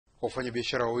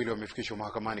Wafanyabiashara wawili wamefikishwa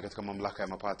mahakamani katika mamlaka ya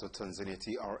mapato Tanzania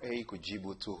TRA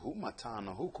kujibu tuhuma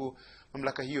 5, huku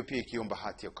mamlaka hiyo pia ikiomba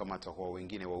hati ya kukamatwa kwa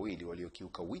wengine wawili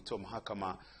waliokiuka wito wa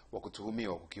mahakama wa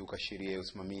kutuhumiwa kukiuka sheria ya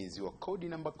usimamizi wa kodi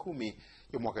namba 10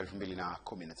 ya mwaka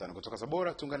 2015. Kutoka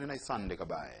Tabora tuungane na Sande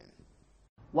Kabaye.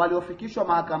 Waliofikishwa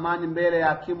mahakamani mbele ya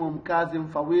hakimu mkazi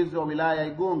mfawizi wa wilaya ya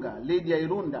Igunga Lydia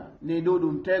Irunda ni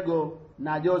Dudu Mtego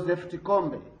na Joseph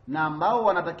Tikombe, na ambao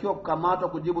wanatakiwa kukamatwa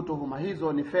kujibu tuhuma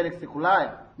hizo ni Felix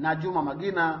Kulaya na Juma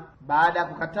Magina baada ya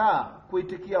kukataa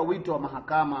kuitikia wito wa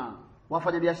mahakama.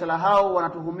 Wafanyabiashara hao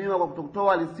wanatuhumiwa kwa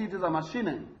kutotoa risiti za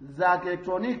mashine za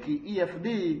kielektroniki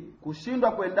EFD,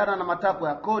 kushindwa kuendana na matakwa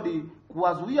ya kodi,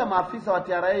 kuwazuia maafisa wa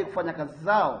TRA kufanya kazi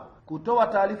zao, kutoa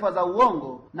taarifa za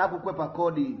uongo na kukwepa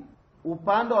kodi.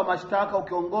 Upande wa mashtaka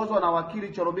ukiongozwa na wakili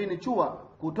Chorobini Chua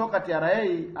kutoka TRA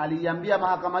aliiambia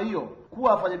mahakama hiyo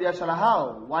kuwa wafanyabiashara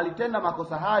hao walitenda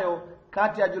makosa hayo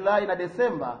kati ya Julai na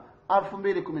Desemba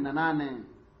 2018.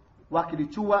 Wakili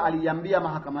Chua aliiambia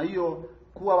mahakama hiyo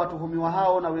kuwa watuhumiwa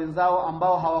hao na wenzao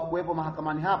ambao hawakuwepo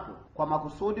mahakamani hapo kwa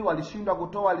makusudi walishindwa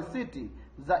kutoa risiti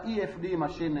za EFD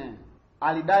mashine.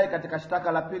 Alidai katika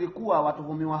shtaka la pili kuwa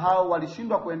watuhumiwa hao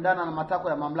walishindwa kuendana na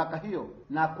matakwa ya mamlaka hiyo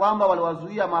na kwamba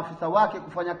waliwazuia maafisa wake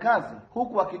kufanya kazi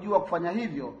huku wakijua kufanya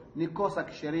hivyo ni kosa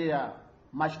kisheria.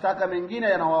 Mashtaka mengine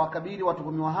yanawakabili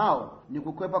watuhumiwa hao ni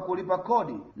kukwepa kulipa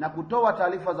kodi na kutoa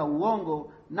taarifa za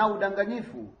uongo na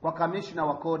udanganyifu kwa kamishna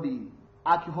wa kodi.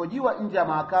 Akihojiwa nje ya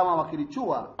mahakama, wakili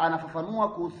Chua anafafanua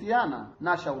kuhusiana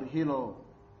na shauri hilo.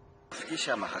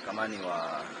 Kufikisha mahakamani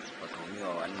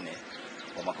watuhumiwa 4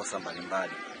 kwa makosa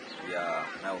mbalimbali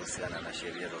yanayohusiana na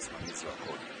sheria za usimamizi wa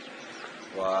kodi.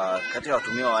 Kati ya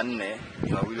watuhumiwa 4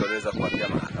 ni wawili waliweza kuapia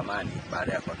mahakamani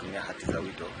baada ya kuwatumia hati za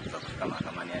wito za kufika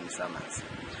mahakamani, yani summons,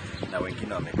 na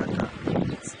wengine wamekataa.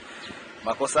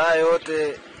 Makosa haya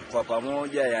yote kwa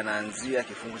pamoja yanaanzia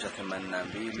kifungu cha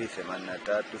 82,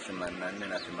 83, 84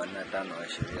 na 85 ya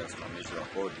sheria ya usimamizi wa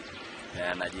kodi na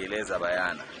yanajieleza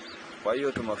bayana. Kwa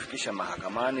hiyo tumewafikisha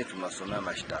mahakamani, tumewasomea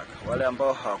mashtaka. Wale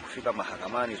ambao hawakufika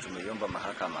mahakamani tumeiomba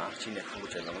mahakama chini ya kifungu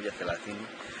cha 130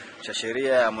 cha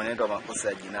sheria ya mwenendo wa makosa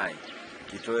ya jinai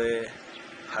kitoe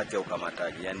hati ya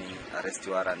ukamataji, yani arrest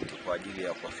warrant, kwa ajili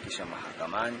ya kuwafikisha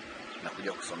mahakamani na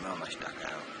kuja kusomewa mashtaka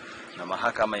yao. Na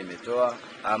mahakama imetoa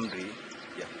amri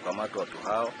ya kukamatwa watu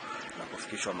hao na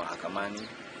kufikishwa mahakamani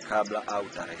kabla au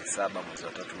tarehe 7 mwezi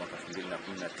wa 3 mwaka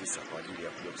 2019 kwa ajili ya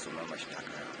kuja kusomewa mashtaka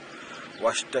yao.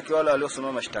 Washtakiwa wale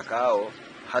waliosomewa mashtaka hao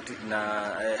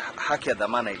haki ya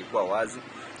dhamana ilikuwa wazi,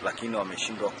 lakini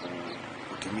wameshindwa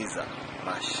kutimiza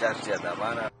masharti ya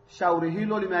dhamana. Shauri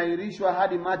hilo limeahirishwa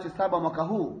hadi Machi 7 mwaka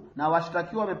huu na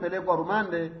washtakiwa wamepelekwa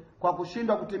rumande kwa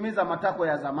kushindwa kutimiza matakwa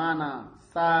ya dhamana.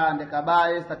 Sande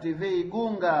Kabaye, Star TV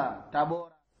Igunga,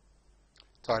 Tabora.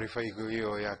 Taarifa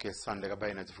hiyo yake Sande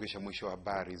Kabaye inatufikisha mwisho wa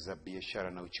habari za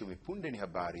biashara na uchumi. Punde ni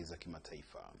habari za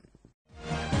kimataifa.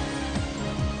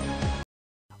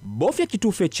 Bofya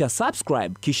kitufe cha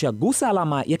subscribe kisha gusa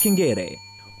alama ya kengele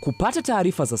kupata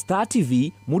taarifa za Star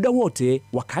TV muda wote,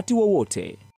 wakati wowote.